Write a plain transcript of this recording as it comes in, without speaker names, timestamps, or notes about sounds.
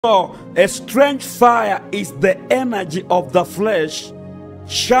So a strange fire is the energy of the flesh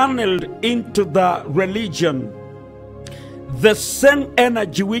channeled into the religion. The same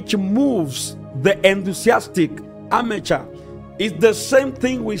energy which moves the enthusiastic amateur is the same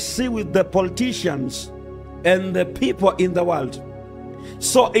thing we see with the politicians and the people in the world.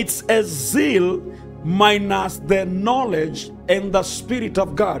 So it's a zeal minus the knowledge and the Spirit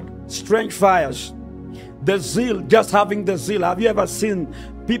of God. Strange fires. The zeal, just having the zeal. Have you ever seen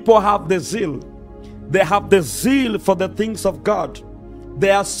people have the zeal? They have the zeal for the things of God. They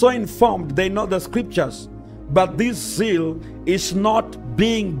are so informed, they know the scriptures. But this zeal is not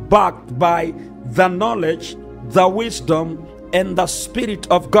being backed by the knowledge, the wisdom, and the Spirit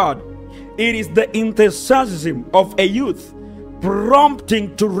of God. It is the enthusiasm of a youth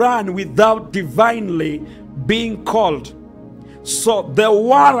prompting to run without divinely being called. So the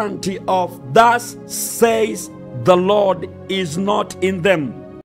warranty of "thus says the Lord" is not in them.